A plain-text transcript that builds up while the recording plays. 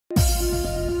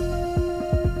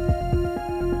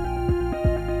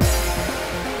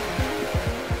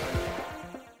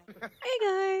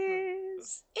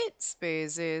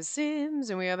Space is Sims,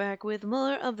 and we are back with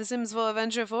more of The Sims 4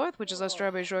 Adventure Forth, which is our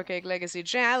Strawberry Shortcake Legacy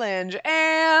Challenge.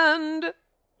 And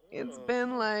it's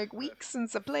been like weeks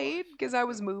since I played because I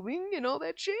was moving and all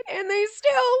that shit, and they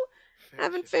still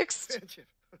haven't fixed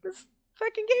this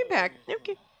fucking game pack.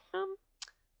 Okay,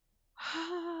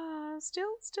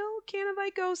 still can't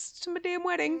invite ghosts to my damn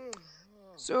wedding.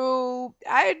 So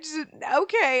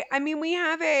okay. I mean, we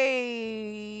have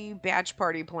a batch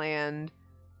party planned.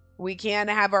 We can't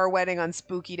have our wedding on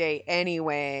Spooky Day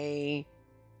anyway.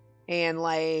 And,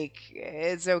 like,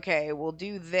 it's okay. We'll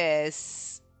do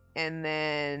this. And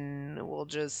then we'll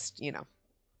just, you know.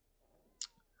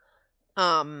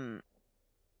 I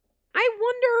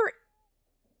wonder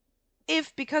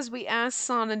if, because we asked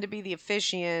Sonnen to be the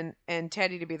officiant and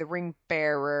Teddy to be the ring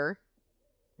bearer.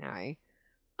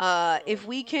 If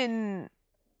we can...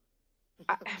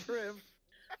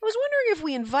 I was wondering if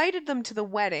we invited them to the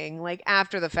wedding, like,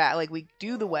 after the fact. Like, we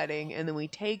do the wedding, and then we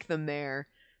take them there,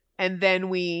 and then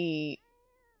we,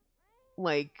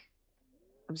 like...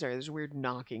 I'm sorry, there's weird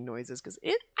knocking noises, because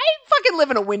I fucking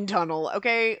live in a wind tunnel,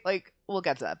 okay? Like, we'll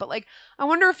get to that. But, like, I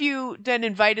wonder if you then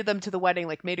invited them to the wedding,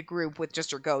 like, made a group with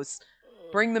just your ghosts,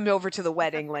 bring them over to the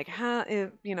wedding, like,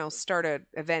 start an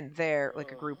event there,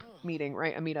 like a group meeting,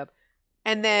 right? A meetup.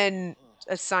 And then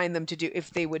assign them to do,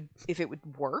 if it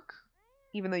would work.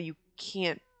 Even though you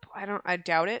can't, I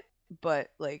doubt it,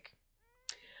 but, like,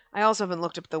 I also haven't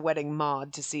looked up the wedding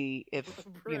mod to see if,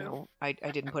 I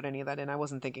didn't put any of that in. I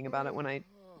wasn't thinking about it when I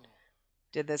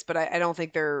did this, but I don't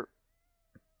think they're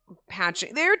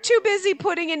patching. They're too busy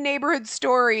putting in neighborhood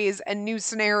stories and new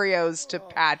scenarios to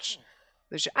patch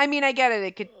the I mean, I get it.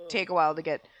 It could take a while to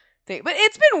get things, but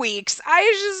it's been weeks.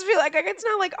 I just feel like it's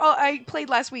not like, oh, I played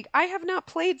last week. I have not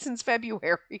played since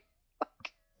February.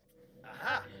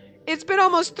 It's been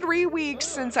almost 3 weeks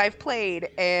since I've played,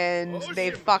 and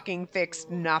they've fucking fixed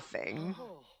nothing.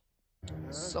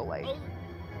 So, like,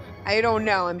 I don't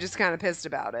know. I'm just kind of pissed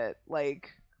about it.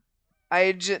 Like,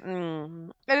 and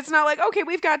it's not like, okay,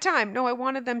 we've got time. No, I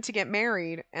wanted them to get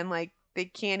married, and, like, they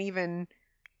can't even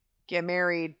get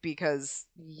married because,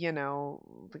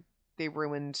 they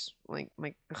ruined, like,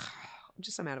 I'm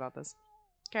just so mad about this.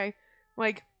 Okay?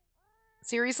 Like,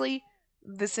 seriously?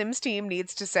 The Sims team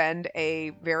needs to send a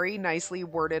very nicely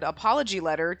worded apology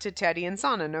letter to Teddy and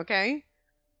Sonnen, okay?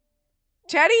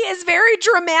 Teddy is very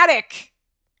dramatic.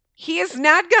 He is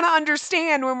not going to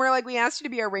understand when we're like, we asked you to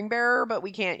be our ring bearer, but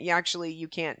we can't, you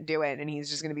can't do it. And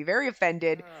he's just going to be very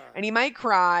offended, and he might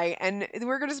cry, and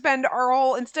we're going to spend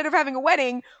instead of having a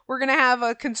wedding, we're going to have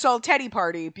a consult Teddy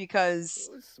party, because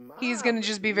he's going to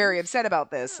just be very upset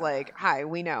about this. Like, hi,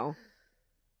 we know.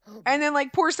 And then,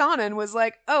 like, poor Sonnen was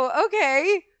like, oh,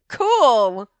 okay,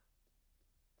 cool.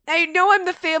 I know I'm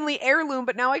the family heirloom,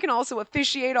 but now I can also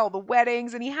officiate all the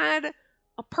weddings. And he had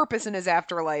a purpose in his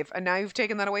afterlife, and now you've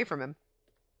taken that away from him.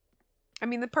 I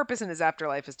mean, the purpose in his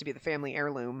afterlife is to be the family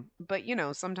heirloom. But,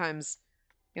 sometimes,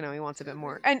 he wants a bit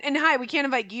more. And hi, we can't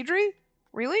invite Guidry?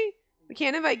 Really? We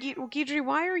can't invite Guidry? Well, Guidry,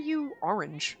 why are you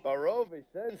orange?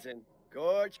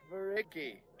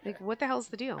 Like, what the hell's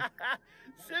the deal?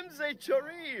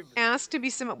 Ask to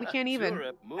be we can't even.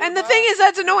 And the thing is,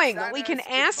 that's annoying. We can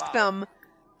ask them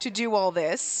to do all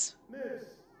this.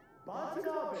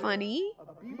 Funny.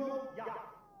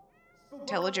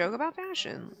 Tell a joke about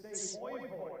fashions.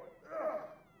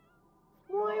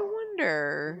 Well, I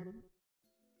wonder.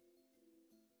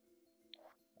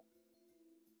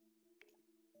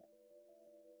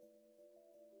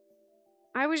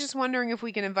 I was just wondering if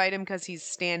we can invite him because he's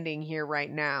standing here right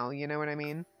now. You know what I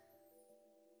mean?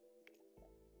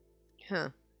 Huh.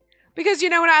 Because,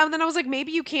 then I was like,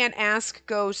 maybe you can't ask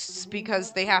ghosts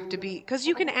because they have to be... Because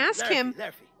you can ask him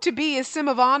to be a Sim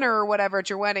of Honor or whatever at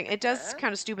your wedding. It does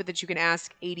kind of stupid that you can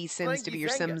ask 80 Sims to be your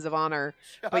Sims of Honor,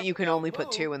 but you can only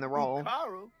put 2 in the role.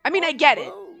 I mean, I get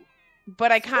it.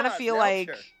 But I kind of feel like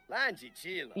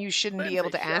you shouldn't be able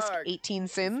to ask 18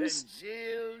 Sims.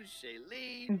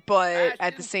 But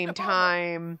at the same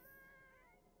time,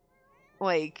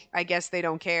 like, I guess they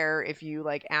don't care if you,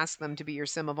 like, ask them to be your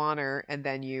Sim of Honor and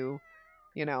then you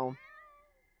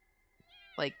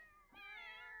like,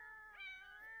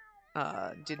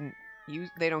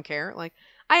 they don't care. Like,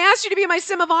 I asked you to be my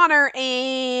Sim of Honor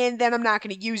and then I'm not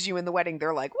going to use you in the wedding.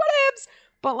 They're like, whatevs.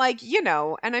 But, like,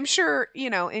 and I'm sure,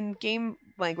 in game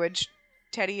language,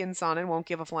 Teddy and Sonnen won't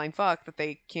give a flying fuck that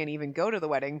they can't even go to the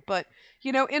wedding. But,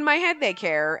 in my head they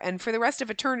care. And for the rest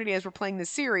of eternity as we're playing this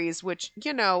series, which,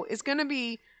 is going to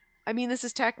be... I mean, this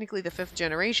is technically the 5th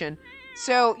generation.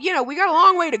 So, we got a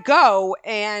long way to go.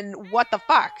 And what the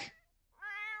fuck?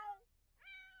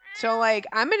 So, like,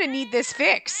 I'm going to need this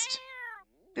fixed.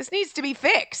 This needs to be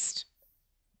fixed.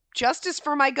 justice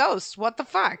for my ghosts. What the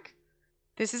fuck?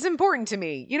 This is important to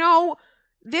me. You know,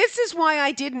 this is why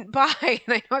I didn't buy, and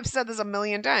I know I've said this a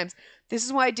million times, this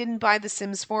is why I didn't buy The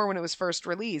Sims 4 when it was first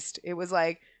released. It was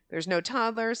like, there's no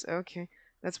toddlers. Okay,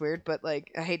 that's weird, but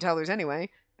like, I hate toddlers anyway.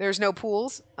 There's no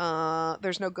pools.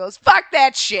 There's no ghosts. Fuck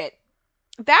that shit.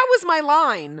 That was my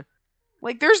line.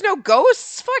 Like, there's no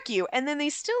ghosts. Fuck you. And then they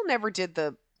still never did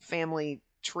the family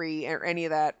tree or any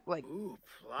of that. Like,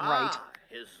 right.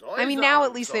 I mean, now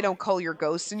at least they don't call your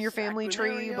ghosts in your family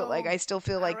tree, but like, I still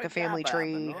feel like the family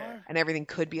tree and everything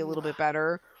could be a little bit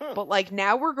better. But like,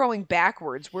 now we're going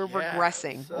backwards. We're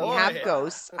regressing. We have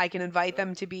ghosts. I can invite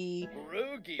them to be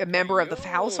a member of the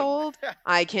household.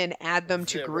 I can add them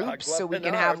to groups so we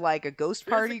can have like a ghost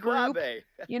party group.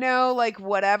 You know, like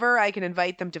whatever. I can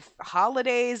invite them to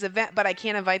holidays, but I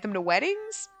can't invite them to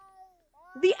weddings?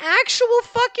 The actual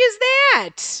fuck is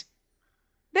that?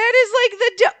 That is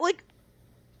like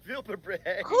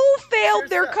who failed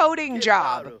their coding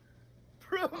job?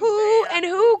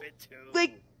 Who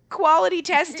like quality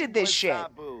tested this shit?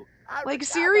 Like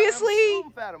seriously?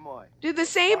 Did the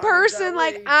same person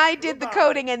like I did the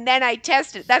coding and then I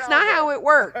tested? That's not how it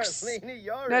works.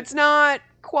 That's not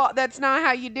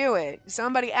how you do it.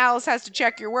 Somebody else has to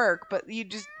check your work, but you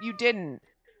didn't.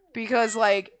 Because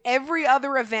like every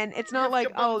other event, it's not like,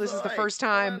 oh, this is the first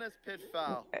time.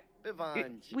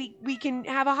 We can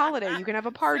have a holiday, you can have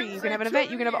a party, you can have an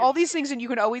event, you can have all these things, and you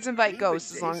can always invite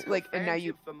ghosts as long like, and now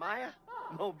you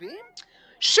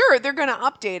sure they're gonna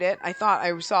update it. I thought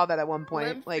I saw that at one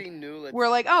point. Like we're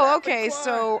like, oh okay,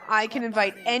 so I can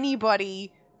invite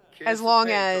anybody as long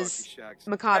as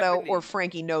Mikado or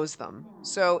Frankie knows them.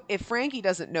 So if Frankie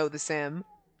doesn't know the sim,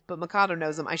 but Mikado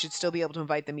knows them, I should still be able to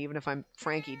invite them even if I'm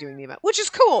Frankie doing the event, which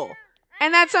is cool.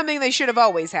 And that's something they should have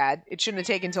always had. It shouldn't have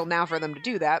taken until now for them to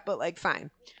do that, but like, fine.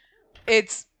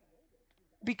 It's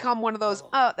become one of those,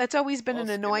 that's always been an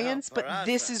annoyance, but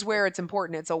this is where it's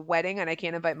important. It's a wedding, and I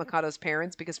can't invite Mikado's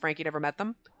parents because Frankie never met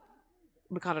them.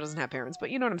 Mikado doesn't have parents,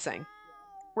 but you know what I'm saying.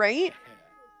 Right?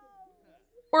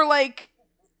 Or like,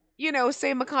 you know,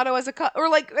 say Mikado as or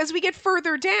like, as we get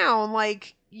further down,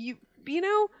 like, you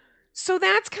know? So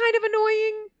that's kind of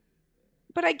annoying.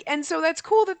 And so that's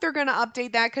cool that they're going to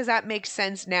update that because that makes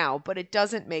sense now. But it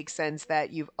doesn't make sense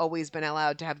that you've always been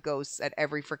allowed to have ghosts at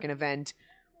every freaking event,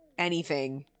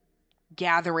 anything,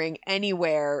 gathering,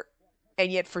 anywhere.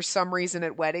 And yet for some reason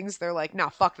at weddings, they're like, nah,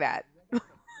 fuck that.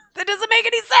 That doesn't make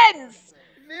any sense.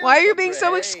 Why are you being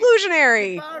so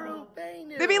exclusionary?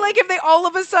 They'd be like if they all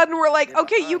of a sudden were like,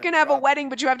 okay, you can have a wedding,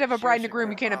 but you have to have a bride and a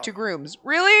groom. You can't have two grooms.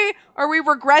 Really? Are we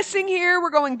regressing here? We're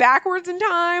going backwards in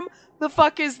time? The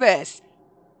fuck is this?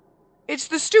 It's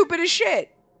the stupidest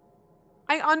shit.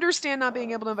 I understand not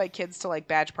being able to invite kids to like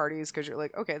batch parties because you're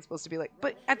like, okay, it's supposed to be like,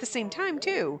 but at the same time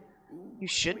too, you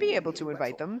should be able to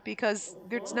invite them because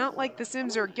it's not like the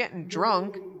Sims are getting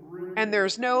drunk and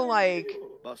there's no like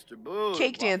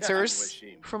cake dancers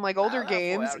from like older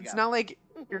games. It's not like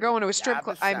you're going to a strip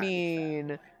club. I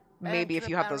mean, maybe if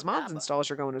you have those mods installed,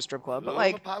 you're going to a strip club. But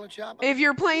like, if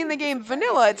you're playing the game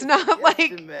vanilla, it's not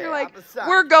like you're like,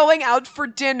 we're going out for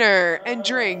dinner and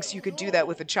drinks. You could do that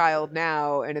with a child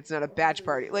now, and it's not a batch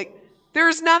party. Like,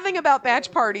 there's nothing about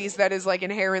batch parties that is like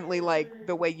inherently like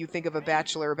the way you think of a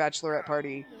bachelor or bachelorette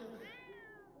party.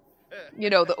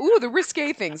 You know, the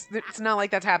risque things. It's not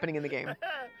like that's happening in the game.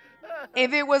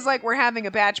 If it was like we're having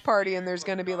a batch party and there's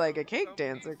going to be like a cake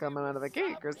dancer coming out of the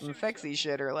cake or some sexy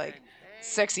shit or like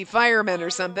sexy firemen or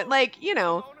something, like, you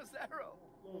know,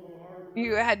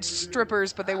 you had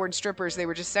strippers but they weren't strippers, they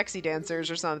were just sexy dancers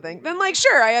or something, then like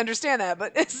sure, I understand that,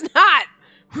 but it's not.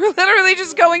 We're literally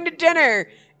just going to dinner.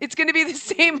 It's going to be the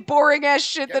same boring ass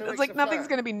shit that it's like nothing's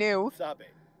going to be new.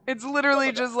 It's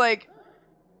literally just like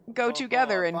go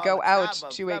together and go out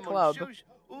to a club.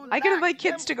 I can invite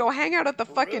kids to go hang out at the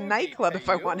fucking nightclub if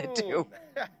I wanted to.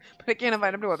 But I can't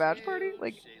invite them to a batch party?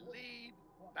 Like,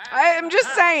 I'm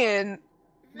just saying,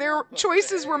 their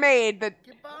choices were made that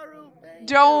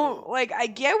don't, like, I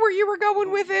get where you were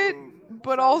going with it,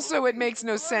 but also it makes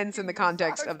no sense in the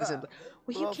context of the Sims.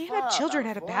 Well, you can't have children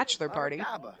at a bachelor party.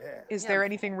 Is there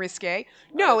anything risque?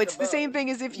 No, it's the same thing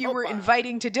as if you were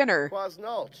inviting to dinner.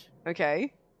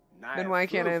 Okay. Then why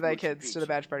can't I invite kids to the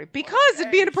batch party? Because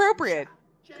it'd be inappropriate.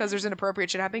 Because there's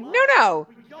inappropriate shit happening? No!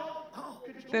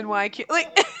 Then why can't...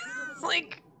 Like,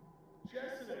 like...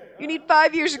 You need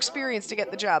 5 years experience to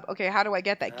get the job. Okay, how do I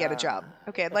get that? Get a job.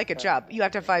 Okay, I'd like a job. You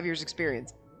have to have 5 years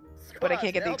experience. but I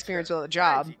can't get the experience without the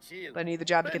job. But I need the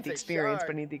job to get the experience,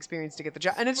 but I need the experience to get the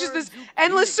job. And it's just this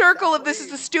endless circle of this is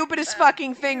the stupidest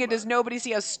fucking thing, and does nobody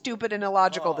see how stupid and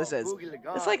illogical this is?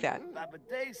 It's like that.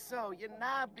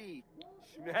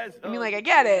 I mean, like, I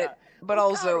get it, but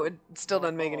also it still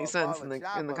doesn't make any sense in the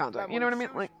context. You know what I mean?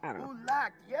 Like, I don't know.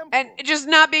 And just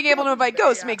not being able to invite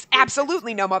ghosts makes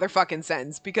absolutely no motherfucking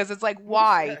sense, because it's like,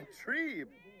 why?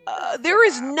 There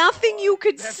is nothing you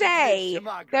could say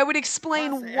that would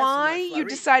explain why you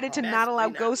decided to not allow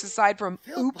ghosts aside from,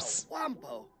 oops,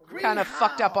 kind of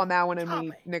fucked up on that one and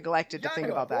we neglected to think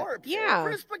about that.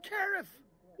 Yeah.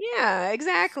 Yeah,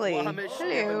 exactly.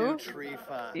 Hello.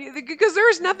 Because there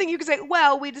is nothing you could say,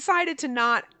 well, we decided to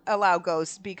not allow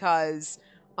ghosts because,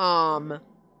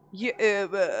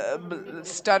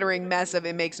 stuttering mess of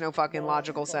it makes no fucking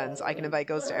logical sense. I can invite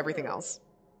ghosts to everything else.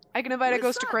 I can invite a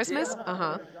ghost to Christmas?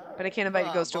 Uh-huh. But I can't invite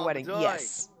a ghost to a wedding.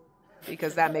 Yes.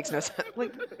 Because that makes no sense.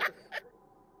 Like,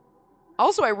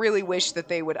 also, I really wish that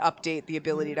they would update the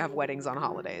ability to have weddings on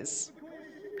holidays.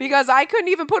 Because I couldn't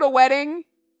even put a wedding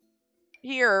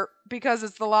here because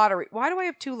it's the lottery. Why do I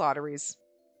have 2 lotteries?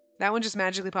 That one just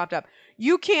magically popped up.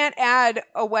 You can't add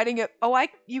a wedding.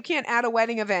 You can't add a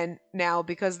wedding event now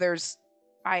because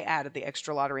I added the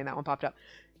extra lottery and that one popped up.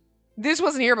 This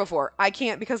wasn't here before. I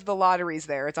can't because the lottery's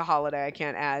there. It's a holiday. I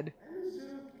can't add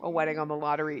a wedding on the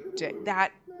lottery.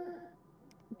 That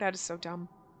is so dumb.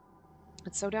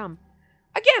 It's so dumb.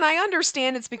 Again, I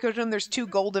understand it's because when there's 2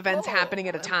 gold events happening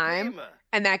at a time,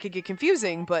 and that could get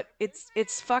confusing, but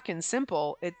it's fucking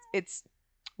simple. It's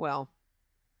well,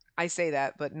 I say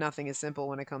that, but nothing is simple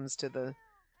when it comes to the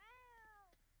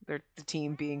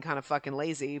team being kind of fucking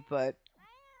lazy, but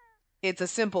it's a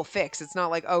simple fix. It's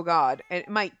not like, oh god. And it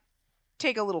might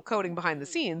take a little coding behind the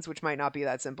scenes, which might not be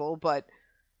that simple, but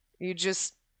you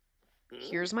just,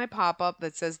 here's my pop-up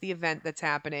that says the event that's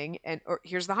happening, or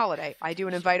here's the holiday. I do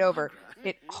an invite over.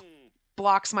 It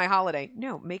blocks my holiday.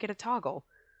 No, make it a toggle.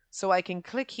 So I can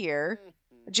click here,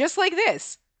 just like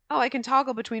this. Oh, I can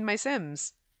toggle between my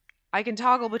Sims. I can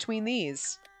toggle between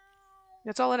these.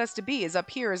 That's all it has to be, is up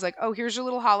here is like, oh, here's your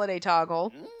little holiday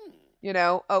toggle. You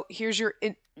know, oh, here's your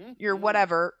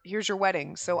whatever. Here's your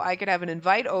wedding. So I could have an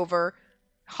invite over,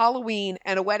 Halloween,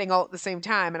 and a wedding all at the same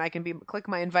time, and I can click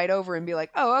my invite over and be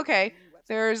like, oh, okay,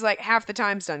 there's like half the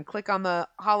time's done. Click on the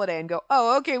holiday and go,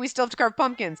 oh, okay, we still have to carve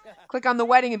pumpkins. Click on the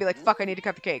wedding and be like, fuck, I need to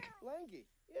cut the cake.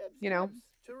 You know,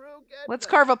 let's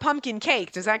carve a pumpkin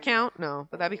cake. Does that count? No,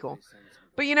 but that'd be cool.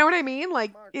 But you know what I mean?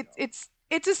 Like, it's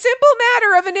a simple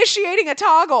matter of initiating a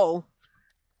toggle.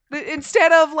 But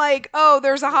instead of like, oh,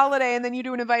 there's a holiday and then you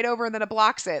do an invite over and then it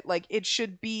blocks it. Like, it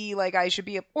should be like, I should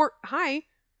be hi.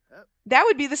 That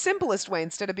would be the simplest way,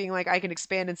 instead of being like, I can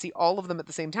expand and see all of them at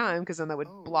the same time, because then that would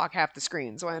block half the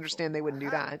screen. So I understand they wouldn't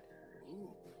do that.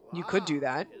 You could do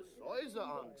that.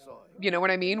 You know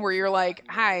what I mean? Where you're like,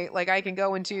 hi, like I can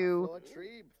go into,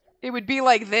 it would be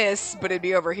like this, but it'd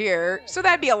be over here. So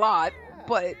that'd be a lot,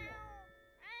 but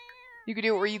you could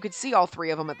do it where you could see all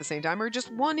 3 of them at the same time, or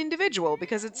just one individual,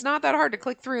 because it's not that hard to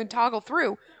click through and toggle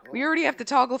through. We already have to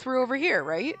toggle through over here,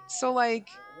 right? So like,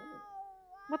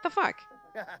 what the fuck?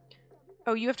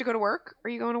 Oh, you have to go to work?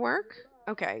 Are you going to work?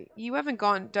 Okay. You haven't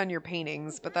done your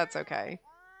paintings, but that's okay.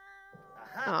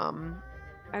 I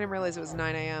didn't realize it was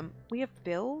 9 a.m. We have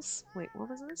bills? Wait, what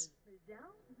was this?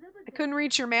 I couldn't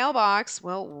reach your mailbox.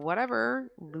 Well, whatever.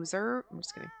 Loser. I'm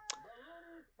just kidding.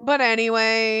 But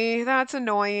anyway, that's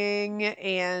annoying,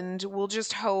 and we'll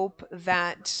just hope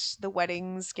that the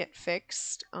weddings get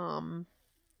fixed.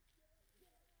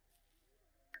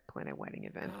 Plan a wedding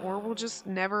event, or we'll just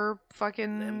never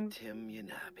fucking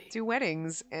do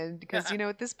weddings. And because you know,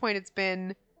 at this point it's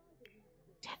been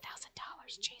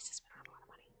 $10,000. Jesus, we don't have a lot of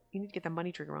money. You need to get the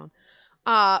money trigger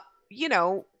on. You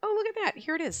know, oh, look at that,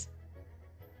 here it is.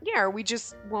 Yeah, we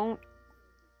just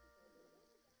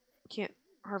can't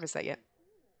harvest that yet.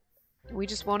 We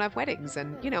just won't have weddings.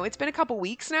 And you know, it's been a couple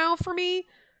weeks now for me,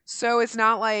 so it's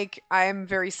not like I'm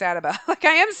very sad about like,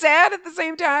 I am sad at the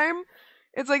same time.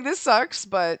 It's like, this sucks,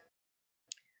 but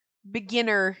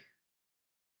beginner.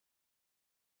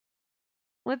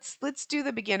 Let's do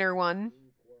the beginner one.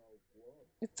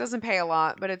 It doesn't pay a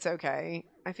lot, but it's okay.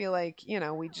 I feel like, you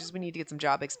know, we need to get some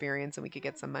job experience and we could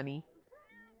get some money.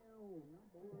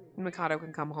 Mikado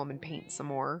can come home and paint some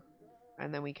more,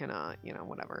 and then we can, you know,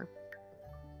 whatever.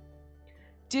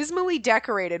 Dismally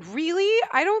decorated. Really?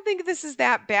 I don't think this is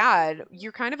that bad.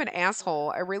 You're kind of an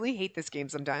asshole. I really hate this game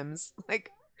sometimes. Like,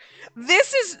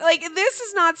 this is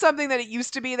not something that it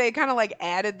used to be. They kind of like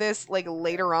added this like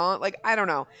later on. Like, I don't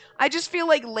know. I just feel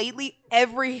like lately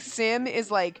every sim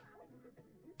is like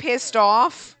pissed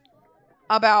off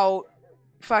about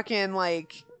fucking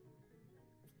like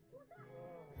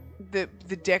the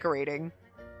decorating.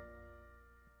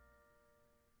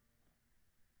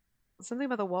 Something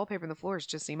about the wallpaper and the floors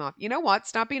just seem off. You know what?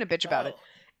 Stop being a bitch about it.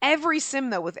 Every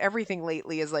sim, though, with everything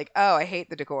lately is like, oh, I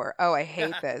hate the decor. Oh, I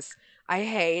hate this. I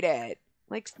hate it.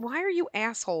 Like, why are you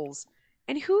assholes?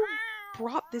 And who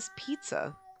brought this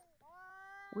pizza?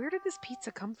 Where did this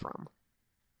pizza come from?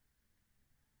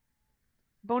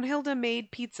 Bonehilda made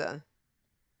pizza.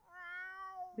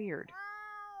 Weird.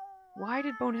 Why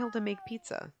did Bonehilda make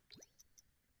pizza?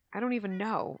 I don't even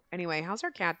know. Anyway, how's our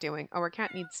cat doing? Oh, our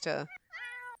cat needs to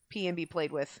pee and be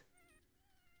played with.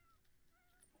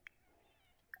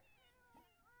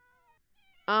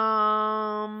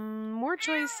 More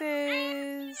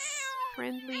choices.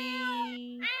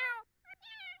 Friendly.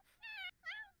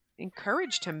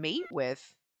 Encourage to mate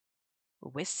with.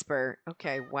 Whisper.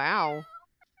 Okay, wow.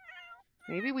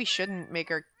 Maybe we shouldn't make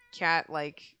our cat,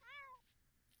 like...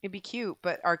 It'd be cute,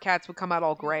 but our cats would come out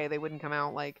all gray. They wouldn't come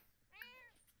out, like...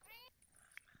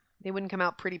 They wouldn't come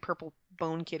out pretty purple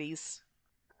bone kitties.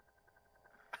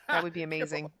 That would be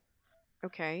amazing.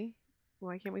 Okay.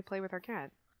 Why can't we play with our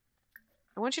cat?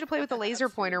 I want you to play with the laser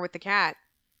pointer with the cat.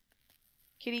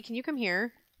 Kitty, can you come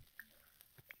here?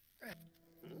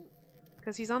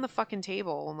 Because he's on the fucking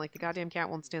table and, like, the goddamn cat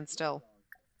won't stand still.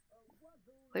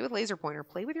 Play with laser pointer.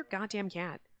 Play with your goddamn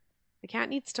cat. The cat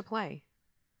needs to play.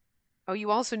 Oh,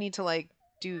 you also need to, like,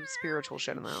 do spiritual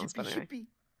shit in the house, by the way.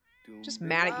 Just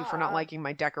mad at you for not liking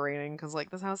my decorating, because, like,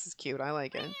 this house is cute. I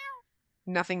like it.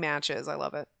 Nothing matches. I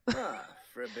love it.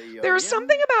 There's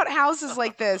something about houses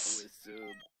like this.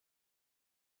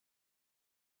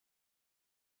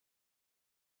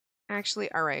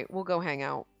 Actually, alright, we'll go hang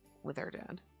out with our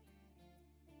dad.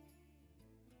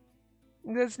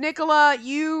 Because, Nicola,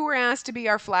 you were asked to be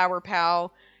our flower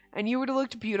pal, and you would have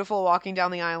looked beautiful walking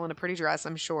down the aisle in a pretty dress,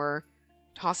 I'm sure.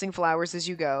 Tossing flowers as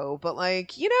you go. But,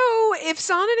 like, you know, if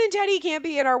Sonnet and Teddy can't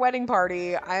be at our wedding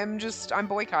party, I'm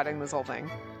boycotting this whole thing.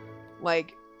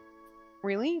 Like,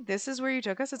 really? This is where you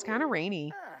took us? It's kind of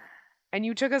rainy. And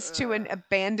you took us to an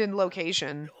abandoned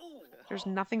location. There's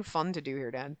nothing fun to do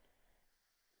here, Dad.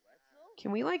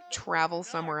 Can we, like, travel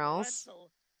somewhere else?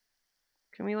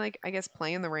 Can we, like, I guess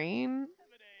play in the rain?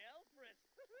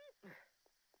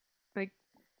 Like,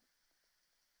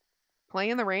 play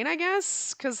in the rain, I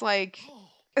guess? Because, like,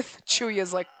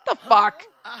 Chuya's like, the fuck?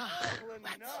 Hi,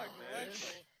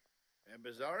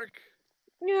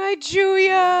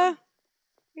 Chuya.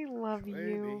 I love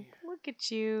you. Look at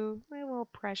you. My little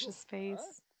precious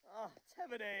face.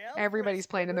 Everybody's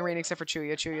playing in the rain except for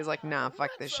Chuya. Chuya's like, nah,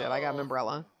 fuck this shit. I got an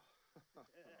umbrella.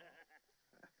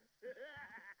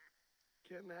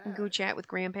 Go chat with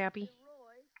Grandpappy.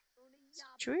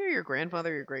 Chuya, your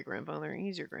grandfather, your great-grandfather.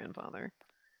 He's your grandfather.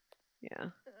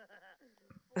 Yeah.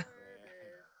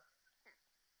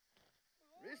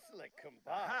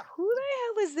 Who the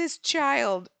hell is this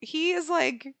child? He is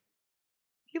like...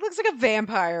 He looks like a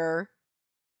vampire.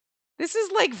 This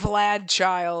is like Vlad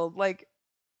child. Like...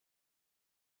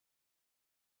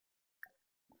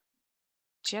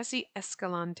 Jesse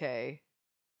Escalante.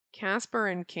 Casper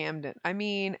and Camden. I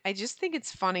mean, I just think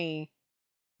it's funny.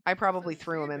 I probably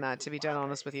threw him in that, to be dead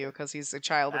honest with you, because he's a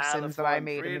child of Sims that I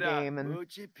made in the game, and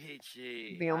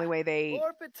the only way they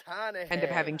end up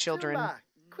having children,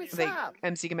 they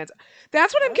MC commits.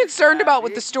 That's what I'm concerned about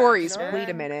with the stories. Wait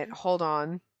a minute. Hold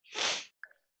on.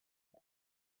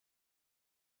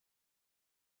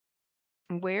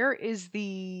 Where is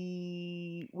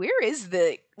the,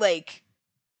 like,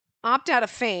 opt out of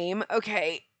fame?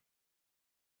 Okay.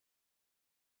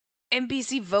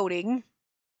 NPC voting.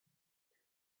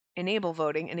 Enable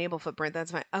voting. Enable footprint.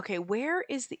 That's fine. Okay, where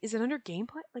is is it under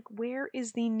gameplay? Like, where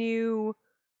is the new...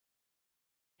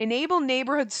 Enable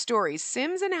neighborhood stories.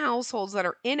 Sims and households that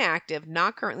are inactive,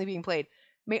 not currently being played,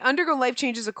 may undergo life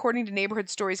changes according to neighborhood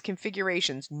stories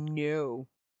configurations. No.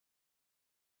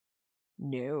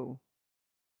 No.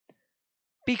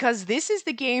 Because this is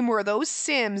the game where those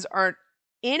Sims are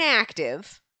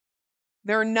inactive.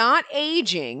 They're not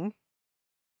aging.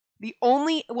 The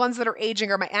only ones that are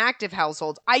aging are my active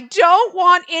households. I don't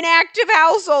want inactive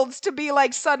households to be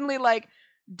like suddenly like,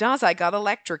 I got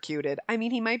electrocuted. I mean,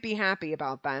 he might be happy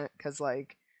about that because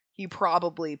like he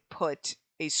probably put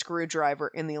a screwdriver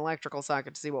in the electrical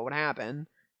socket to see what would happen.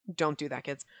 Don't do that,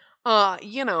 kids.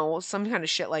 You know, some kind of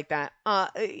shit like that.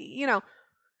 You know,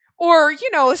 or,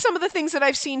 you know, some of the things that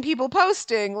I've seen people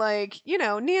posting, like, you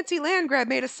know, Nancy Landgrab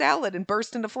made a salad and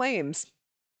burst into flames.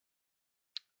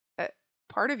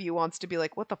 Part of you wants to be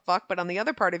like, what the fuck? But on the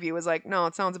other part of you is like, no,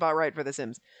 it sounds about right for The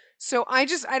Sims. So I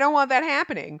don't want that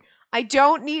happening. I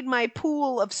don't need my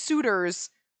pool of suitors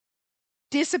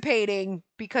dissipating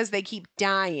because they keep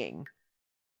dying.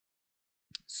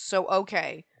 So,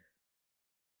 okay.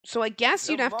 So I guess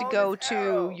you'd have to go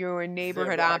to your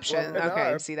neighborhood option.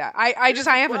 Okay, see that. I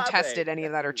haven't tested any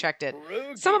of that or checked it.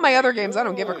 Some of my other games, I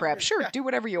don't give a crap. Sure, do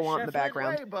whatever you want in the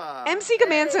background. MC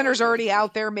Command Center's already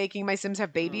out there making my Sims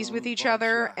have babies with each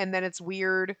other, and then it's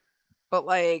weird, but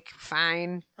like,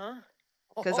 fine.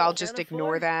 Because I'll just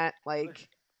ignore that. Like,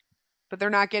 but they're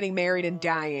not getting married and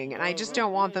dying, and I just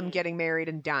don't want them getting married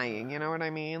and dying. You know what I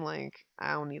mean? Like,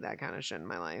 I don't need that kind of shit in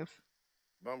my life.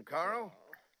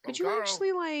 Could you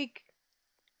actually, like,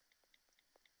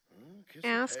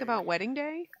 ask about wedding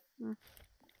day?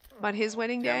 About his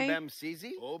wedding day?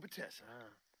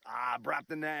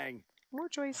 More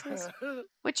choices.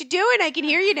 What you doing? I can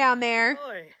hear you down there.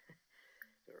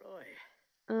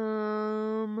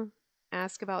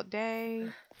 Ask about day.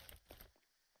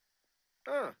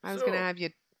 I was gonna have you...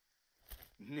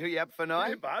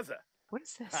 What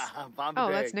is this? Oh,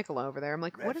 that's Nicola over there. I'm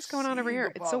like, what is going on over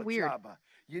here? It's so weird. Well,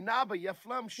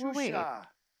 wait.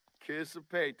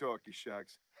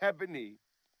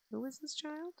 Who is this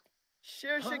child?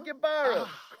 Is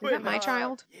that my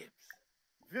child?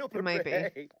 It might be.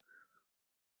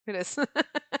 It is.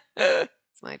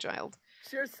 It's my child.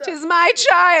 Tis my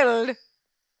child!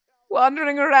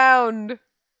 Wandering around.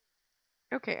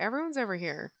 Okay, everyone's over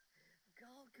here.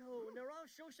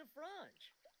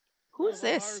 Who's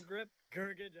this?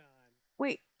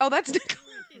 Wait, oh, that's Nicola.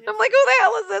 I'm like, who the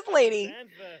hell is this lady?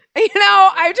 You know,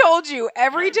 I told you,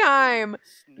 every time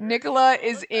Nicola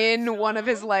is in one of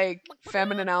his, like,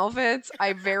 feminine outfits,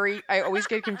 I always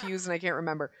get confused and I can't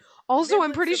remember. Also,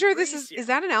 I'm pretty sure is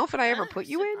that an outfit I ever put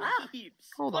you in?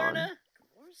 Hold on. I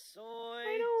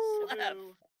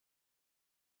don't...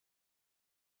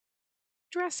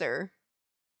 Dresser.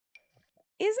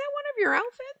 Is that one of your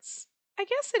outfits? I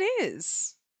guess it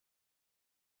is.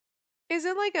 Is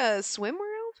it like a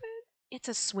swimwear outfit? It's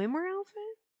a swimwear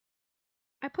outfit?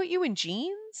 I put you in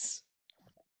jeans?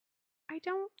 I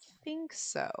don't think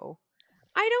so.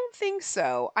 I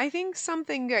think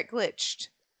something got glitched.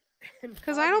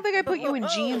 Because I don't think I put you in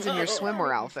jeans in your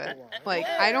swimwear outfit. Like,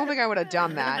 I don't think I would have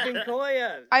done that.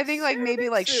 I think, like, maybe,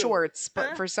 like, shorts,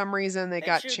 but for some reason they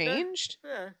got changed.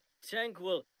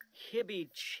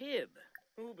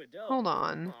 Hold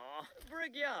on.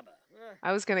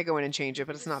 I was going to go in and change it,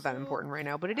 but it's not that important right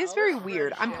now. But it is very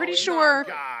weird. I'm pretty sure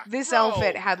this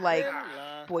outfit had, like,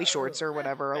 boy shorts or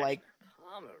whatever, or like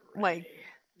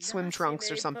swim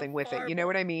trunks or something with it. You know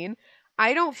what I mean?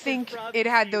 I don't think it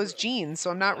had those jeans,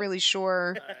 so I'm not really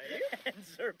sure.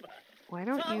 Why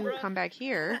don't you come back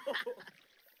here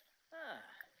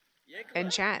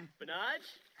and chat?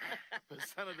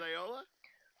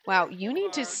 Wow, you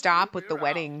need to stop with the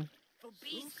wedding.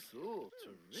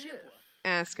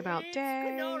 Ask about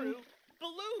day.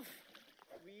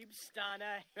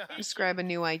 Describe a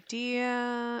new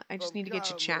idea. I just need to get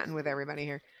you chatting with everybody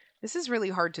here. This is really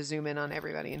hard to zoom in on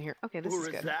everybody in here. Okay, this is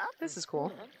good. This is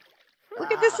cool.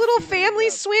 Look at this little family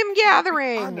swim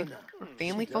gathering. A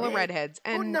family full of redheads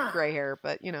and gray hair,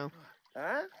 but you know.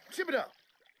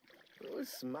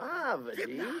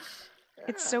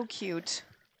 It's so cute.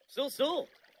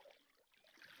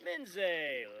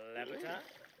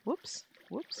 Whoops.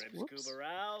 Whoops. Whoops.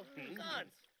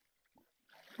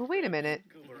 Well, wait a minute.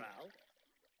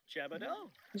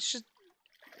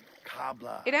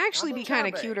 It'd actually be kind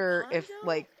of cuter if,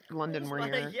 like, London were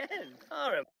here.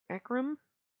 Ekram?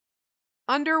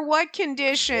 Under what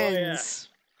conditions?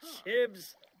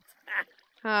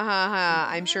 Ha ha ha.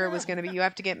 I'm sure it was going to be you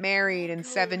have to get married in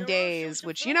 7 days,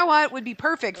 which, you know what, would be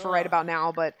perfect for right about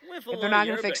now, but if they're not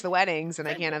going to fix the weddings and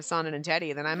I can't have Sonnen and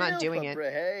Teddy, then I'm not doing it.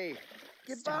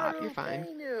 Stop, you're fine.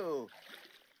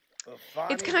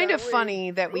 It's kind of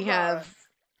funny that we have,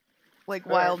 like,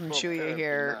 Wild and Chuya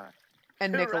here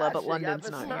and Nicola, but London's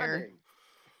not here.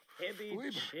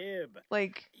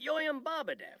 Like,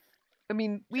 I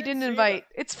mean, we didn't invite...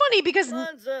 It's funny because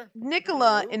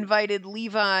Nicola invited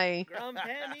Levi,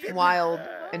 Wild,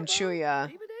 and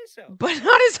Chuya, but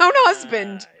not his own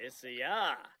husband.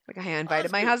 Like, I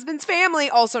invited my husband's family,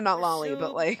 also not Lolly,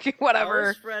 but, like,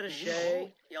 whatever.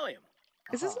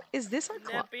 Is this our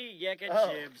club?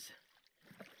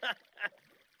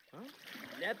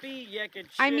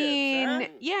 I mean,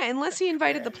 yeah, unless he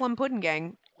invited the Plum Pudding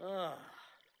Gang. Oh.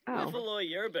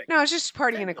 No, it's just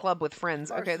partying in a club with friends.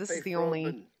 Okay, this is the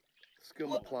only...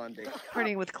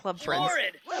 Partying with club friends.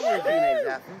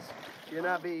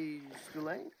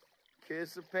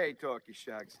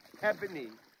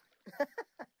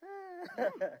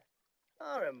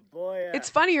 It's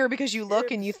funnier because you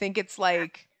look and you think it's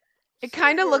like... It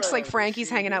kind of looks like Frankie's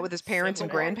hanging out with his parents and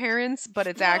grandparents, but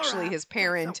it's actually his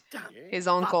parent, his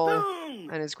uncle,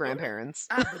 and his grandparents.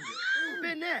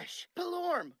 Ganesh,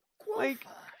 Palorm, Like,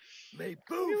 you're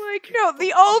you're like, no,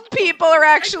 the old people are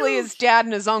actually his dad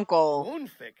and his uncle.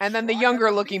 And then the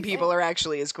younger looking people are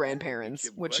actually his grandparents,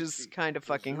 which is kind of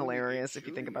fucking hilarious if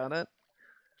you think about it.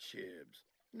 Chibs,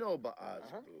 no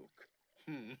ba'azbook.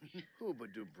 Huba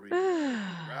do breathe.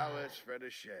 Rowis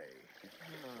Fredashay.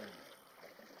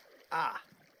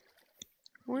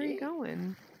 Where are you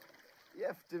going?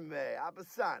 Yeftime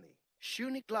Abasani.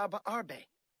 Shuniklaba Arbe.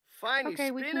 Fine.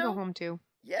 Okay, we can go home too.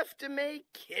 Yeftime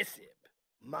Kissib.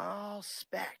 Mal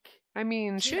Spec. I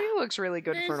mean, she looks really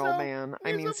good for an old man.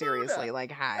 I mean, seriously,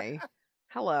 like, hi.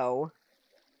 Hello.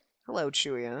 Hello,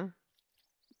 Chuya.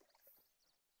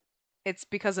 It's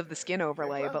because of the skin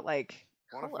overlay, but like,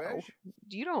 hello.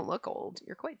 You don't look old.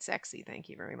 You're quite sexy, thank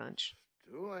you very much.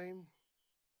 Too lame.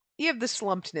 You have the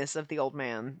slumpedness of the old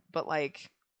man, but like,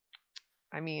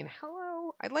 I mean,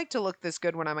 hello. I'd like to look this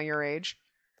good when I'm your age.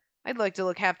 I'd like to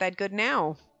look half that good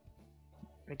now.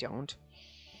 I don't.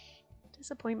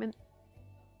 Disappointment.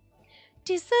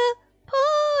 Disappointment.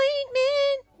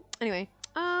 Anyway,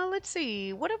 let's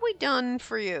see. What have we done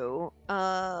for you?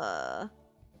 Paranormal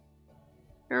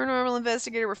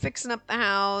investigator, we're fixing up the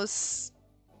house.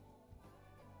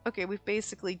 Okay, we've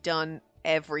basically done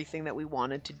everything that we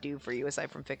wanted to do for you aside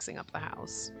from fixing up the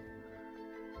house.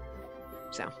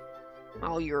 So,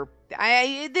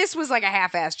 this was like a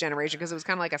half-assed generation because it was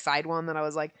kind of like a side one that I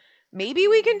was like, maybe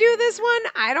we can do this one?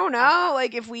 I don't know.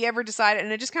 Like, if we ever decided,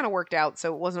 and it just kind of worked out,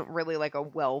 so it wasn't really like a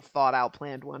well-thought-out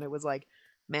planned one. It was like,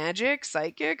 magic,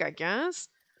 psychic, I guess.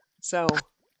 So,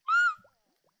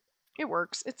 it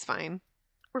works. It's fine.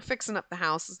 We're fixing up the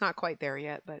house. It's not quite there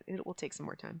yet, but it will take some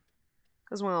more time.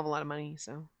 Because we don't have a lot of money,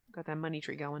 so got that money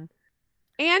tree going.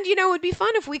 And, you know, it'd be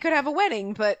fun if we could have a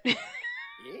wedding, but,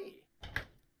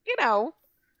 you know,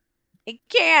 it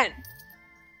can't.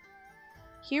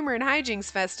 Humor and Hijinks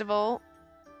Festival.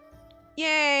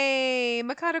 Yay!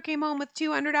 Mikado came home with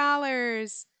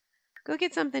 $200. Go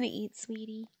get something to eat,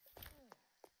 sweetie.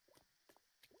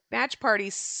 Batch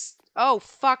parties. Oh,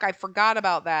 fuck, I forgot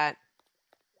about that.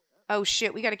 Oh,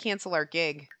 shit, we gotta cancel our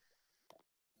gig.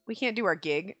 We can't do our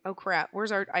gig. Oh, crap.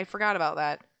 Where's our... I forgot about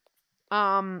that.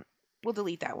 We'll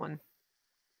delete that one.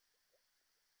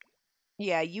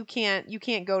 Yeah, you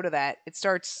can't go to that. It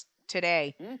starts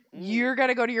today. You're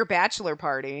gonna go to your bachelor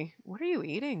party. What are you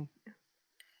eating?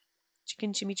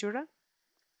 Chicken chimichurri?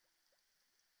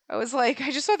 I was like,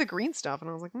 I just saw the green stuff, and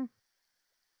I was like,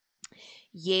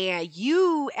 Yeah,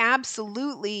 you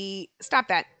absolutely... Stop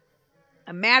that.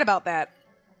 I'm mad about that.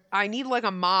 I need, like,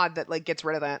 a mod that, like, gets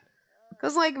rid of that.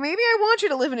 Because, like, maybe I want you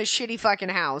to live in a shitty fucking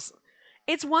house.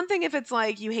 It's one thing if it's,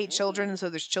 like, you hate children, and so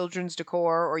there's children's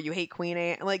decor, or you hate Queen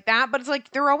Anne, like that, but it's, like,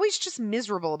 they're always just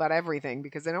miserable about everything,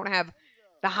 because they don't have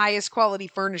the highest quality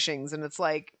furnishings, and it's,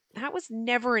 like, that was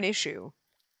never an issue.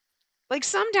 Like,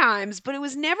 sometimes, but it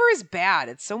was never as bad.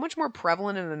 It's so much more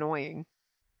prevalent and annoying.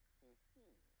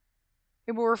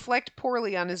 It will reflect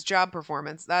poorly on his job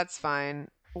performance. That's fine.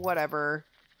 Whatever.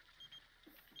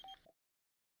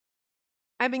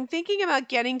 I've been thinking about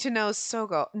getting to know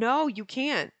Sogo. No, you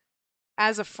can't.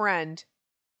 As a friend.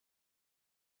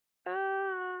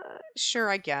 Sure,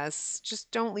 I guess. Just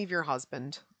don't leave your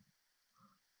husband.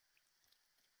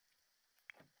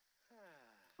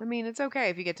 I mean, it's okay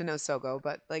if you get to know Sogo,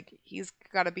 but, like, he's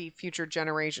got to be future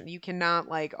generation. You cannot,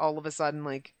 like, all of a sudden,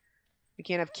 like, you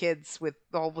can't have kids with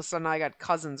all of a sudden I got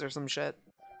cousins or some shit.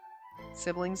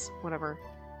 Siblings? Whatever.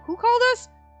 Who called us?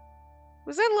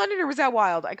 Was that London or was that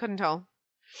Wild? I couldn't tell.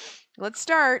 Let's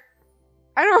start.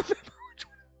 I don't remember which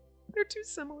one. They're too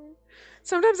similar.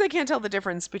 Sometimes I can't tell the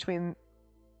difference between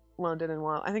London and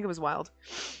Wild. I think it was Wild.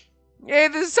 Yeah,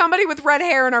 there's somebody with red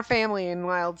hair in our family in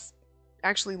Wild's.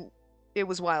 Actually, it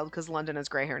was Wild because London has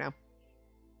gray hair now.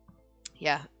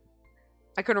 Yeah.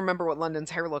 I couldn't remember what London's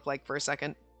hair looked like for a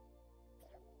second.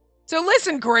 So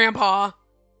listen, Grandpa.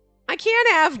 I can't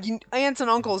have aunts and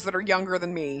uncles that are younger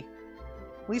than me.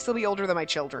 At least they'll be older than my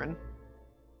children.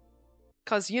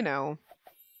 Because, you know.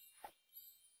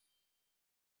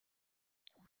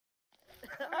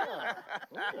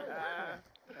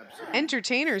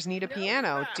 Entertainers need a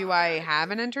piano. Do I have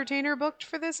an entertainer booked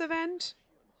for this event?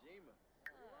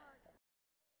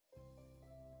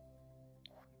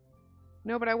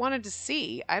 No, but I wanted to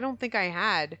see. I don't think I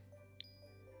had.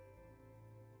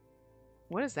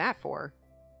 What is that for?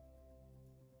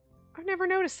 I've never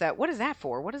noticed that. What is that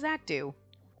for? What does that do?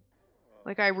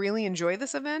 Like, I really enjoy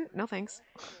this event? No, thanks.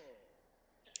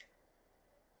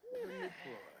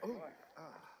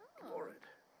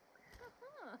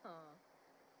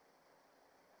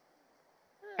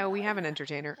 Oh, we have an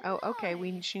entertainer. Oh,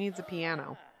 okay. She needs a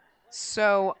piano.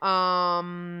 So, all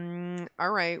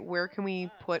right, where can we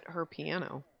put her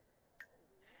piano?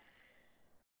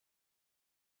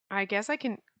 I guess I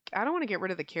can, I don't want to get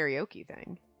rid of the karaoke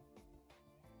thing.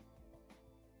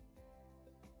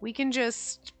 We can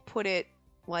just put it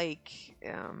like,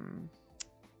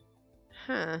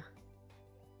 huh.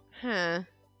 I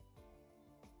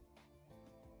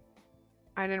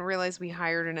didn't realize we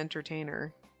hired an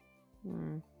entertainer.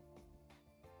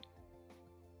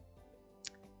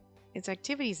 It's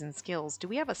activities and skills. Do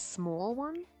we have a small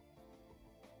one?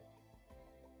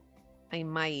 I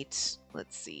might.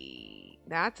 Let's see.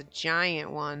 That's a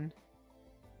giant one.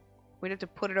 We'd have to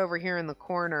put it over here in the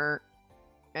corner.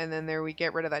 And then there we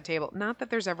get rid of that table. Not that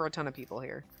there's ever a ton of people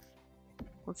here.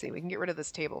 Let's see. We can get rid of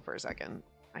this table for a second.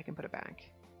 I can put it back.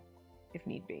 If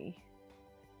need be.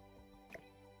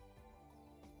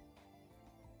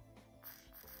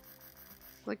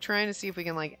 Like trying to see if we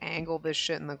can like angle this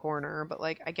shit in the corner, but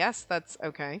like I guess that's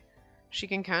okay. She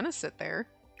can kind of sit there.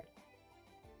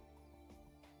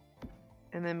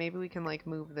 And then maybe we can like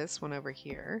move this one over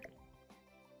here.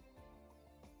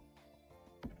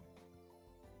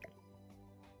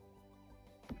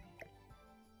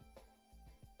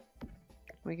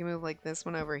 We can move like this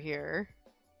one over here.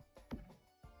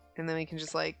 And then we can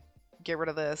just like get rid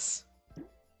of this.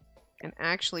 And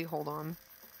actually hold on.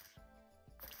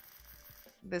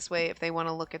 This way, if they want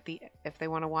to look at if they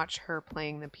want to watch her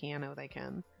playing the piano, they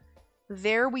can.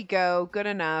 There we go. Good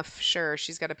enough. Sure,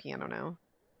 she's got a piano now.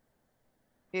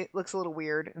 It looks a little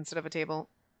weird instead of a table.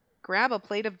 Grab a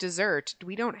plate of dessert.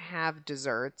 We don't have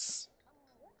desserts.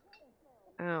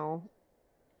 Oh.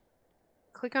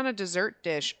 Click on a dessert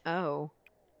dish. Oh.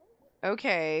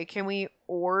 Okay, can we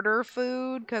order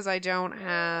food? Because I don't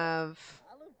have...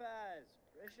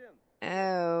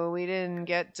 Oh, we didn't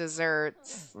get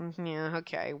desserts. Yeah,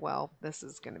 okay. Well, this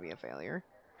is going to be a failure.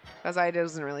 Because I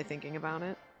wasn't really thinking about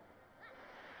it.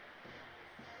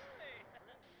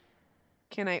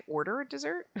 Can I order a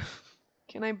dessert?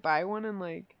 Can I buy one and,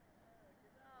 like...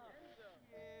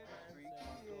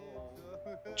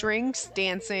 Drinks,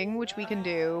 dancing, which we can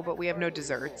do, but we have no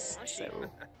desserts, so...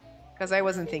 Because I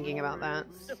wasn't thinking about that.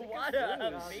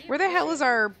 Where the hell is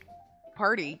our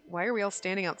party? Why are we all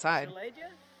standing outside?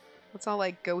 Let's all,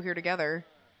 like, go here together.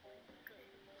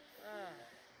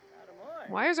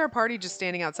 Why is our party just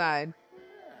standing outside?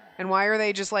 And why are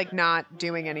they just, like, not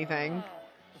doing anything?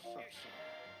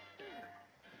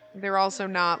 They're also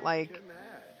not, like...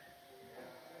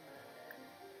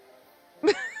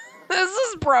 This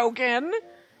is broken!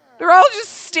 They're all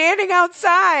just standing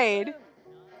outside!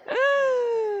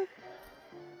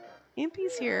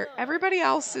 Impy's here. Everybody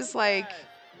else is, like...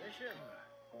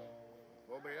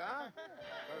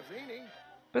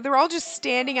 But they're all just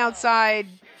standing outside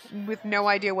with no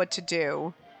idea what to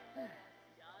do.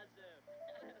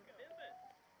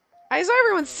 I saw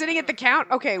everyone sitting at the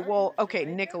count. Okay, well, okay,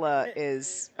 Nicola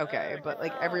is okay, but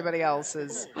like everybody else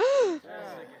is.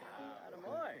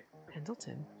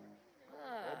 Pendleton.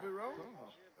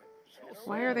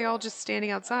 Why are they all just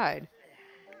standing outside?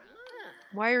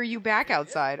 Why are you back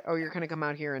outside? Oh, you're gonna come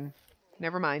out here and...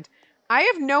 Never mind. I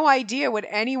have no idea what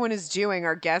anyone is doing.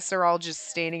 Our guests are all just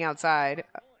standing outside.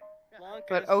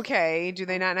 But okay, do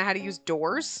they not know how to use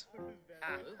doors?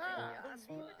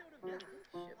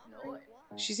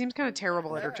 She seems kind of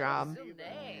terrible at her job.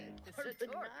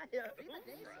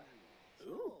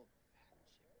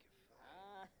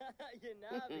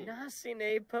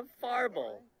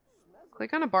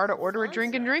 Click on a bar to order a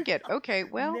drink and drink it. Okay,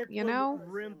 well, you know,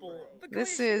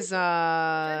 this is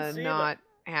not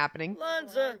happening.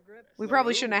 We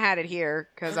probably shouldn't have had it here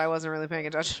because I wasn't really paying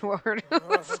attention to what we're doing.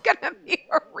 This is gonna be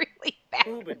a really bad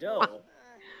one.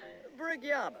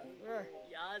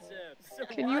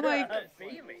 Can you like...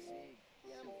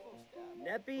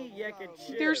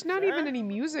 There's not even any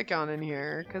music on in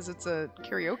here because it's a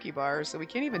karaoke bar, so we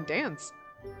can't even dance.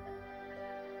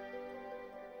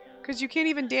 Because you can't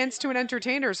even dance to an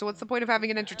entertainer, so what's the point of having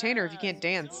an entertainer if you can't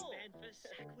dance?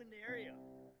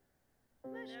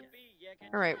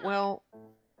 Alright, well...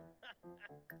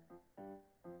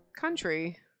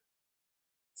 Country.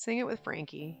 Sing it with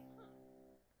Frankie.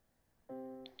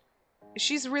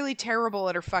 She's really terrible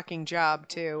at her fucking job,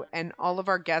 too, and all of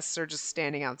our guests are just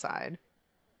standing outside.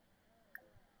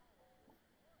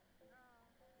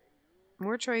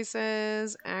 More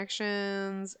choices,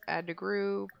 actions, add to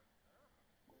group.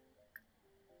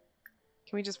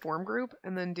 Can we just form group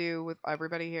and then do with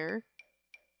everybody here?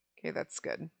 Okay, that's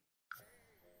good.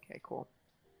 Okay, cool.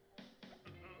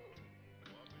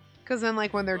 Because then,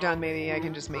 like, when they're done, maybe I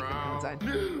can just make them come inside.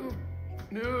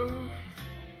 No.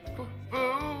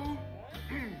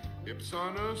 Hips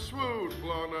on a swoot,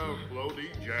 blon a floaty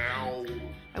jowl.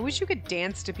 I wish you could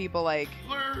dance to people like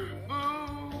Fleur,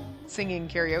 boo. singing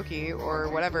karaoke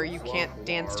or whatever. You can't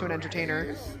dance to an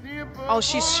entertainer. Oh,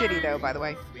 she's shitty though, by the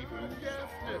way.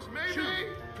 Maybe.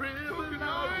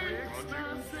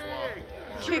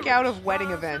 Kick out of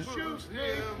wedding event.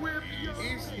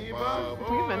 Easy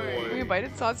We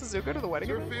invited Sa Suzuka to the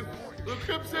wedding event? I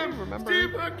don't remember.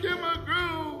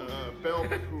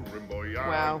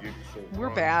 Wow.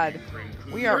 We're bad.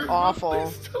 We are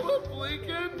awful.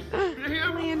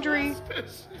 Landry.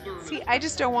 See, I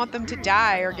just don't want them to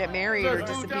die or get married or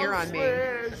disappear on me.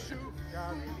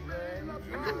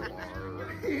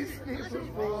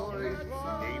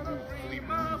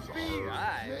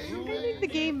 I think the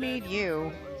game made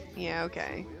you. Yeah,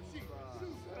 okay.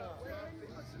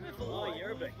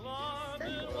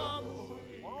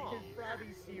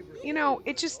 You know,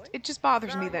 it just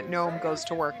bothers me that Gnome goes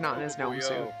to work not in his gnome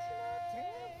suit.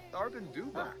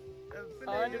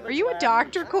 Are you a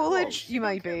doctor, Coolidge? You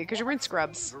might be, because you're wearing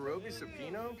scrubs.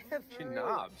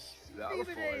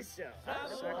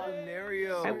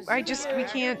 We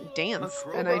can't dance,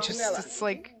 and it's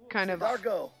like, kind of...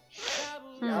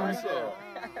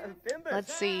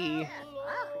 Let's see.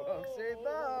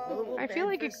 I feel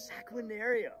like it's...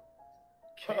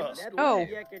 Oh.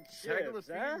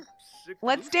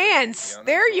 Let's dance.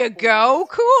 There you go.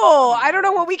 Cool. I don't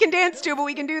know what we can dance to, but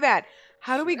we can do that.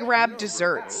 How do we grab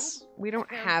desserts? We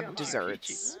don't have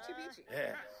desserts.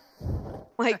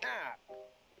 Like,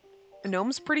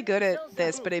 Gnome's pretty good at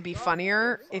this, but it'd be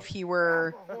funnier if he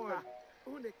were...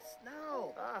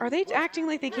 Are they acting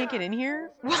like they can't get in here?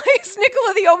 Why is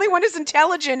Nicola the only one who's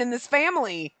intelligent in this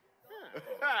family?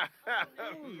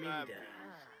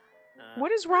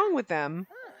 What is wrong with them?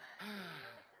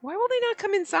 Why will they not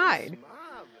come inside?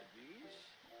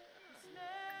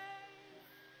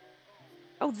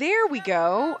 Oh, there we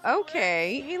go.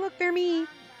 Okay. Hey, look, they're me.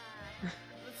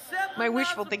 My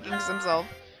wishful thinking to himself.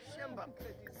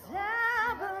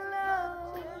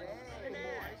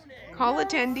 Call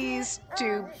attendees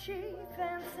to...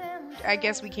 I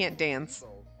guess we can't dance.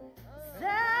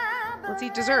 Let's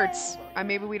eat desserts.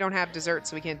 Maybe we don't have desserts,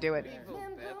 so we can't do it.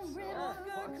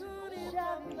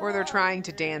 Or they're trying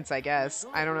to dance, I guess.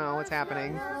 I don't know what's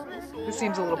happening. This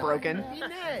seems a little broken.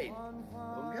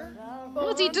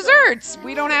 Let's eat desserts!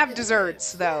 We don't have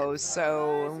desserts, though,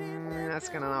 so that's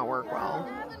gonna not work well.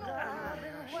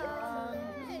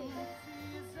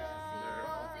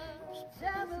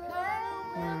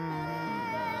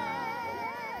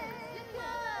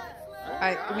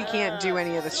 We can't do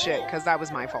any of this shit, because that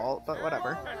was my fault, but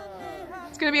whatever.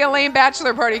 It's gonna be a lame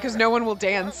bachelor party, because no one will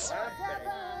dance.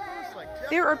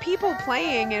 There are people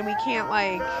playing, and we can't,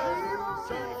 like...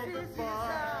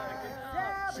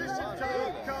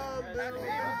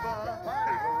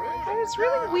 It's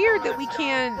really weird that we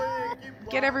can't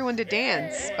get everyone to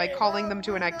dance by calling them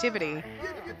to an activity.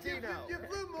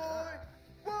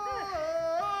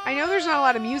 I know there's not a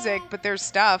lot of music, but there's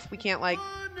stuff. We can't, like,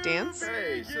 dance?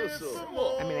 I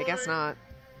mean, I guess not.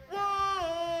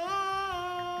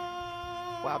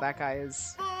 Wow, that guy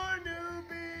is...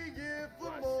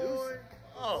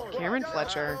 Karen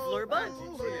Fletcher.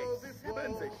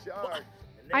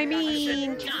 I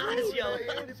mean, can we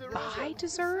buy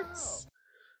desserts?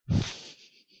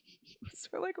 Is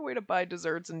there like a way to buy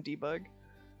desserts in Debug?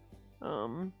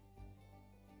 Hold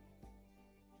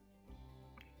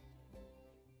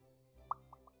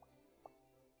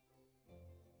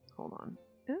on.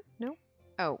 No.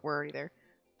 Oh, we're already there.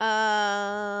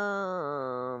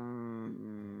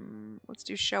 Let's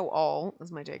do show all.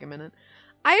 This might take a minute.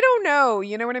 I don't know,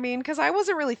 you know what I mean? Because I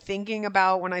wasn't really thinking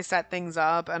about when I set things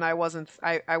up, and I was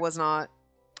not,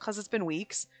 because it's been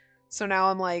weeks. So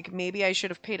now I'm like, maybe I should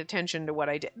have paid attention to what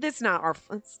I did. It's not our,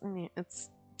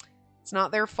 it's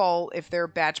not their fault if their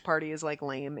batch party is like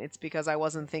lame. It's because I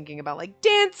wasn't thinking about like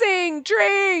dancing,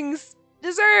 drinks,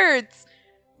 desserts.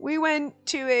 We went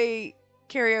to a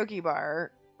karaoke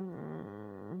bar.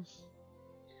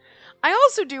 I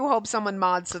also do hope someone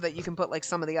mods so that you can put like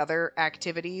some of the other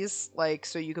activities, like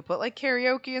so you could put like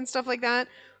karaoke and stuff like that.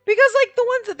 Because like the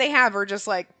ones that they have are just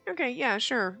like, okay, yeah,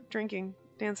 sure, drinking,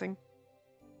 dancing,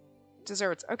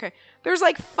 desserts. Okay, there's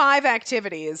like 5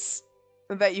 activities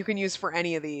that you can use for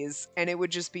any of these, and it would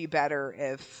just be better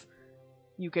if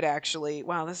you could actually.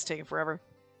 Wow, this is taking forever.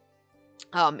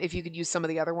 If you could use some of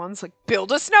the other ones, like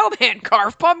build a snowman,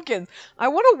 carve pumpkins. I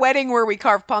want a wedding where we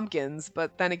carve pumpkins,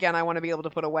 but then again, I want to be able to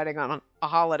put a wedding on a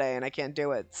holiday, and I can't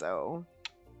do it, so...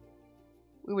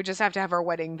 We would just have to have our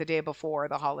wedding the day before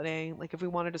the holiday. Like, if we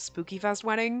wanted a Spooky Fest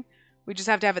wedding, we just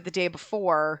have to have it the day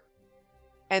before,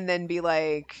 and then be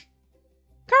like,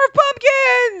 carve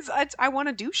I want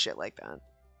to do shit like that.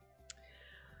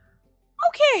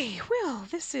 Okay, well,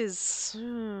 this is...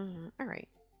 all right.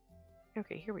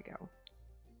 Okay, here we go.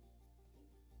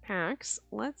 Packs.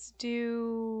 Let's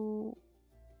do...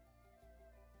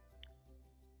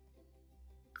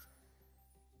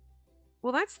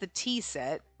 Well, that's the tea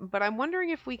set, but I'm wondering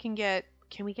if we can get...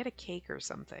 Can we get a cake or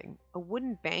something? A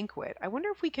wooden banquet. I wonder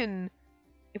if we can...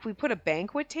 If we put a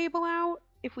banquet table out,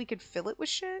 if we could fill it with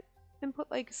shit and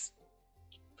put, like,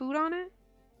 food on it?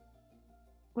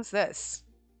 What's this?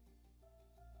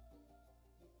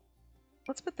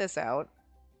 Let's put this out.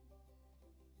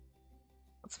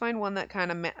 Let's find one that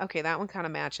kind of... Okay, that one kind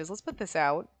of matches. Let's put this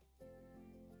out.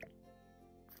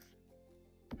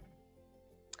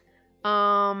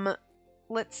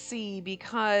 Let's see,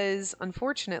 because,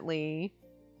 unfortunately...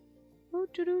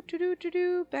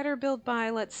 Better build by,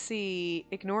 let's see.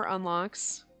 Ignore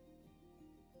unlocks.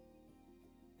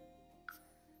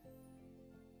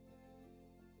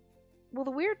 Well,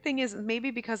 the weird thing is,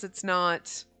 maybe because it's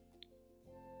not...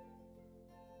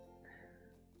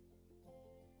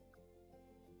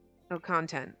 Oh,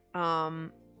 content.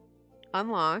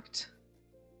 Unlocked.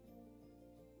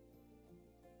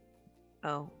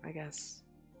 Oh, I guess.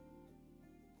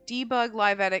 Debug,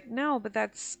 live edit. No, but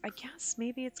that's... I guess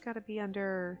maybe it's got to be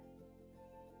under...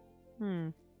 Where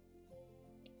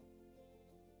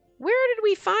did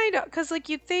we find... Because, like,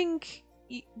 you'd think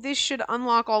this should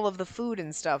unlock all of the food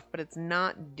and stuff, but it's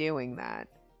not doing that.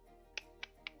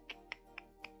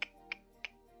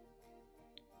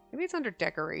 Maybe it's under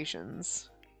decorations.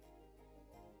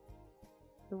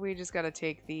 We just got to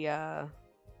take the,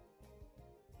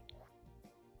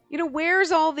 You know,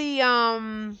 where's all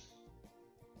the,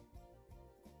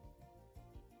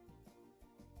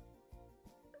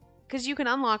 Because you can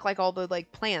unlock, like, all the,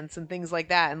 like, plants and things like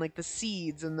that, and, like, the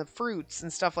seeds and the fruits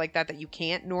and stuff like that that you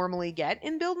can't normally get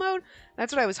in build mode.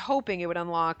 That's what I was hoping it would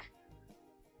unlock.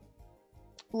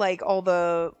 Like, all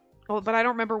the... Oh, but I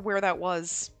don't remember where that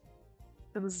was.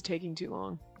 And this is taking too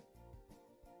long.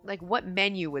 Like, what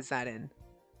menu was that in?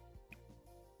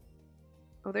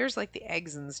 Oh, there's, like, the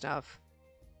eggs and stuff.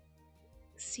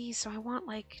 See, so I want,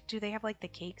 like... Do they have, like, the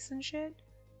cakes and shit?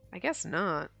 I guess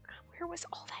not. Where was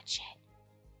all that shit?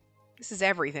 This is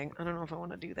everything. I don't know if I want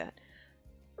to do that.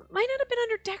 Might not have been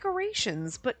under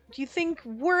decorations, but do you think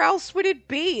where else would it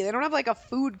be? They don't have, like, a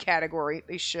food category.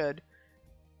 They should.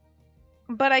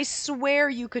 But I swear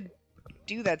you could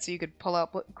do that so you could pull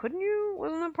out... Couldn't you?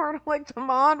 Wasn't that part of, like, the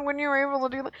mod when you were able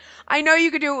to do that? I know you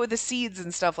could do it with the seeds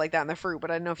and stuff like that and the fruit, but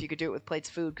I didn't know if you could do it with plates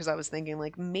of food because I was thinking,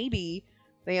 like, maybe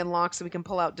they unlock so we can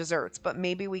pull out desserts, but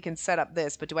maybe we can set up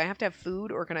this. But do I have to have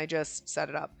food or can I just set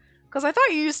it up? Because I thought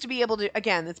you used to be able to...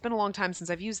 Again, it's been a long time since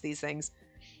I've used these things.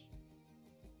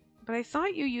 But I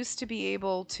thought you used to be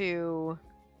able to...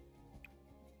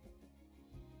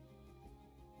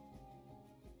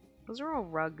 Those are all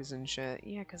rugs and shit.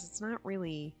 Yeah, because it's not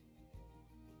really...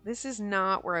 This is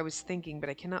not where I was thinking, but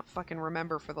I cannot fucking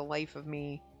remember for the life of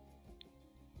me.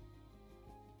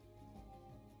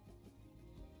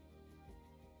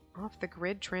 Off the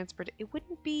grid transport. It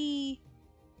wouldn't be...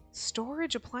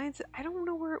 Storage, appliances? I don't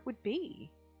know where it would be.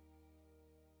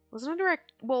 Was it under...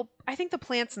 Well, I think the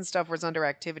plants and stuff was under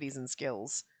activities and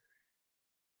skills.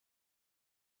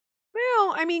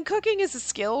 Well, I mean, cooking is a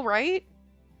skill, right?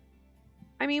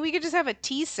 I mean, we could just have a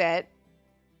tea set.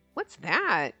 What's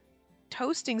that?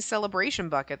 Toasting celebration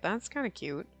bucket. That's kind of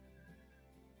cute.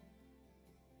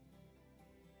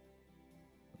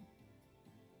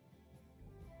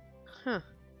 Huh.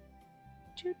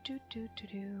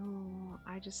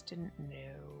 I just didn't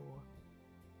know.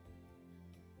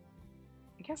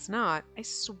 I guess not. I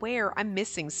swear I'm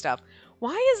missing stuff.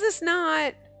 Why is this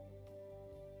not...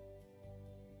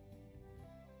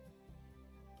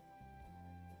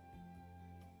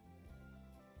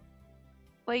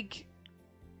 Like...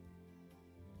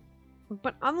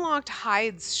 But unlocked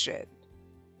hides shit.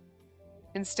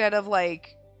 Instead of,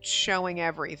 like, showing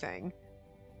everything.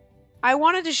 I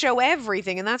wanted to show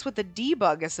everything, and that's what the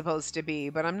debug is supposed to be,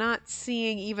 but I'm not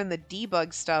seeing even the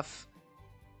debug stuff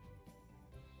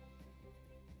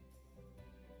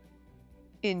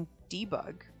in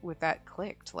debug with that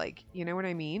clicked. Like, you know what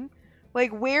I mean?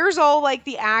 Like, where's all, like,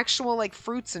 the actual, like,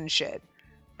 fruits and shit?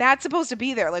 That's supposed to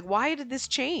be there. Like, why did this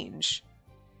change?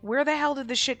 Where the hell did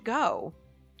the shit go?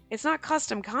 It's not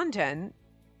custom content.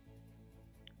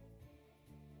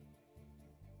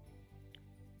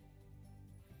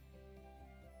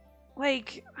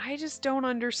 Like, I just don't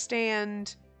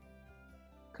understand.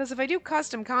 Because if I do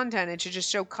custom content, it should just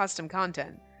show custom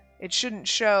content. It shouldn't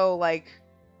show, like...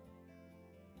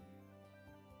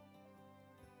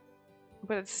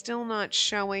 But it's still not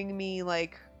showing me,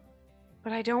 like...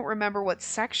 But I don't remember what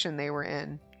section they were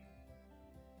in.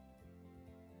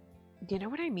 You know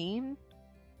what I mean?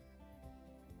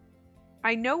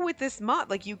 I know with this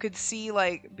mod, like, you could see,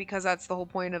 like, because that's the whole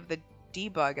point of the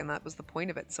debug, and that was the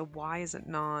point of it. So why is it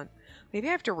not? Maybe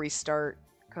I have to restart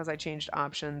because I changed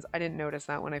options. I didn't notice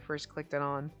that when I first clicked it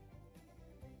on.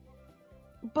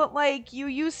 But, like, you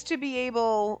used to be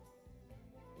able,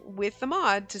 with the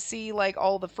mod, to see, like,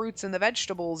 all the fruits and the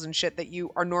vegetables and shit that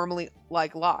you are normally,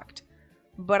 like, locked.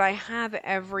 But I have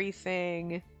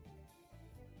everything.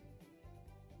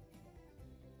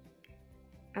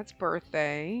 That's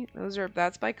birthday.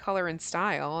 That's by color and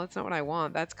style. That's not what I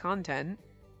want. That's content.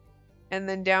 And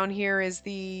then down here is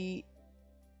the,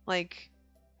 like,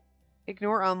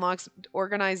 ignore unlocks,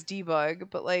 organize debug,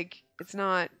 but, like, it's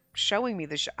not showing me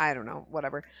the I don't know,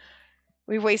 whatever.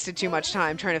 We've wasted too much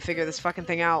time trying to figure this fucking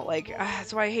thing out. Like,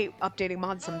 that's why I hate updating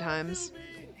mods sometimes.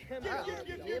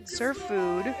 Serve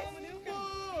food.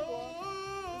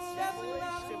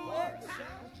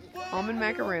 Almond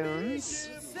macaroons.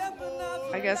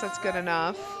 I guess that's good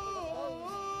enough.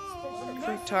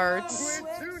 Fruit tarts.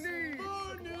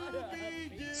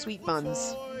 Sweet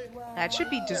buns. That should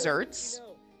be desserts.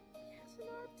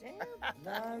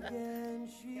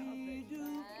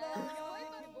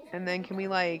 And then can we,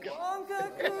 like,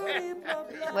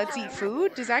 let's eat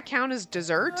food? Does that count as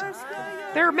dessert?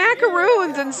 There are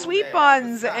macaroons and sweet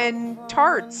buns and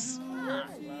tarts.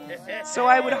 So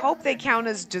I would hope they count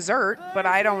as dessert, but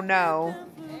I don't know.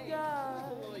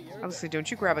 Obviously, don't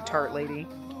you grab a tart, lady.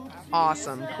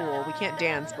 Awesome, cool. We can't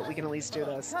dance, but we can at least do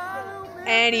this.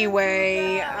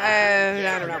 Anyway,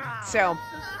 I don't know. So,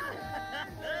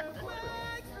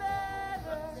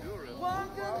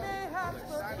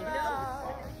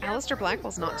 Alistair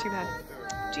Blackwell's not too bad.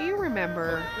 Do you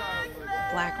remember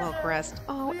Blackwell Crest?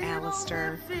 Oh,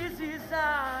 Alistair.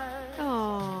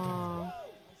 Oh,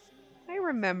 I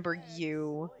remember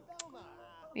you.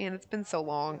 Man, it's been so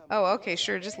long. Oh, okay,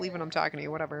 sure. Just leave when I'm talking to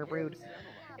you. Whatever. Rude.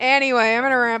 Anyway, I'm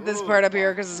going to wrap this part up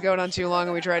here because it's going on too long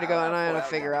and we tried to go and I had to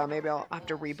figure out. Maybe I'll have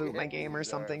to reboot my game or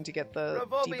something to get the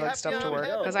debug stuff to work.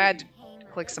 Because I had to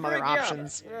click some other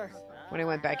options when I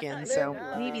went back in. So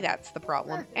maybe that's the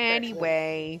problem.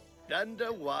 Anyway.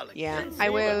 Yeah, I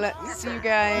will see you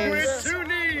guys.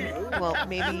 Well,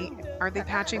 maybe, are they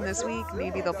patching this week?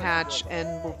 Maybe they'll patch and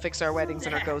we'll fix our weddings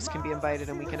and our ghosts can be invited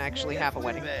and we can actually have a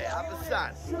wedding.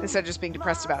 Instead of just being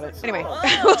depressed about it. Anyway,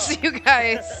 we'll see you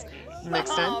guys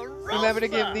next time. Remember to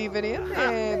give the video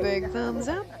a big thumbs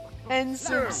up and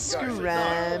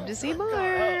subscribe to see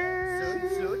more.